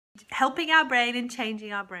helping our brain and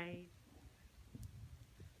changing our brain.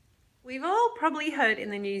 We've all probably heard in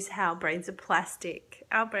the news how brains are plastic.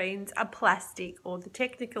 Our brains are plastic, or the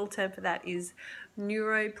technical term for that is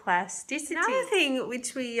neuroplasticity. Another thing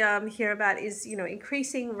which we hear about is,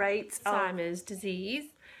 increasing rates of Alzheimer's disease,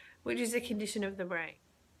 which is a condition of the brain.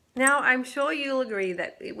 Now, I'm sure you'll agree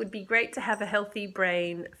that it would be great to have a healthy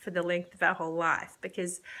brain for the length of our whole life,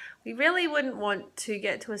 because we really wouldn't want to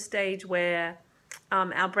get to a stage where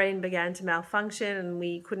our brain began to malfunction and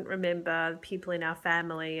we couldn't remember the people in our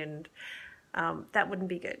family, and that wouldn't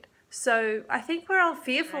be good. So I think we're all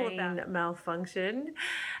fearful about malfunction,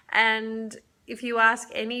 and if you ask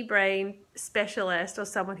any brain specialist or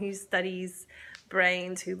someone who studies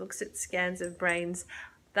brains, who looks at scans of brains,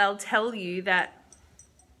 they'll tell you that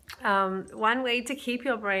one way to keep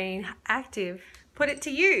your brain active, put it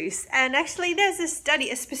to use. And actually there's a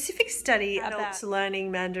specific study about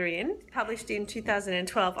learning Mandarin published in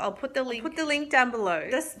 2012. I'll put the link down below.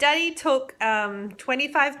 The study took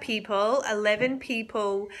 25 people, 11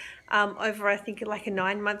 people over I think like a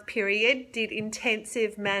 9-month period, did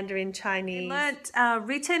intensive Mandarin Chinese. They learnt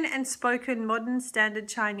written and spoken modern standard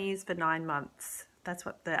Chinese for 9 months. That's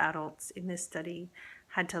what the adults in this study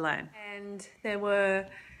had to learn. And there were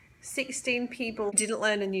 16 people who didn't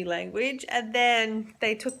learn a new language, and then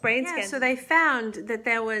they took brain scans. So they found that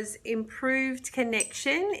there was improved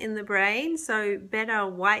connection in the brain, so better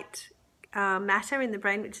white matter in the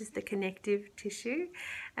brain, which is the connective tissue.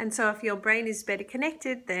 And so if your brain is better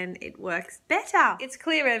connected, then it works better. It's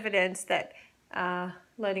clear evidence that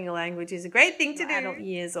learning a language is a great thing to do in adult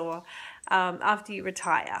years or after you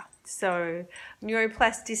retire. So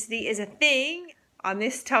neuroplasticity is a thing. On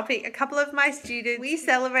this topic, a couple of my students, we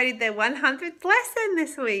celebrated their 100th lesson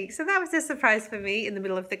this week. So that was a surprise for me in the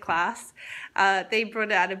middle of the class. They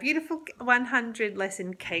brought out a beautiful 100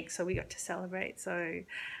 lesson cake, so we got to celebrate. So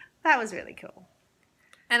that was really cool.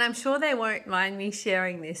 And I'm sure they won't mind me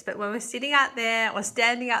sharing this, but when we're sitting out there or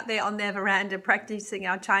standing out there on their veranda practicing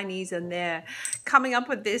our Chinese, and they're coming up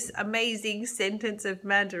with this amazing sentence of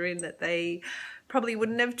Mandarin that they probably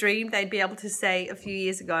wouldn't have dreamed they'd be able to say a few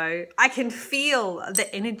years ago, I can feel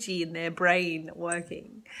the energy in their brain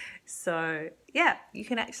working. So yeah, you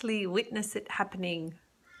can actually witness it happening.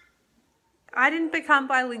 I didn't become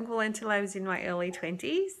bilingual until I was in my early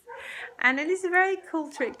 20s, and it is a very cool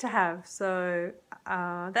trick to have. So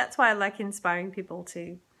that's why I like inspiring people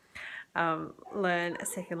to learn a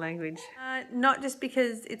second language. Not just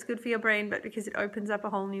because it's good for your brain, but because it opens up a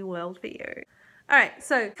whole new world for you. All right,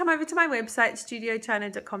 so come over to my website,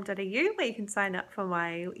 studiochina.com.au, where you can sign up for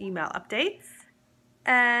my email updates.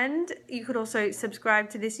 And you could also subscribe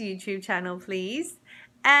to this YouTube channel, please.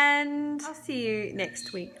 And I'll see you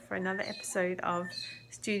next week for another episode of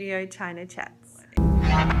Studio China Chats.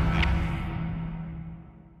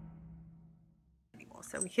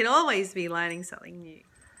 So we can always be learning something new.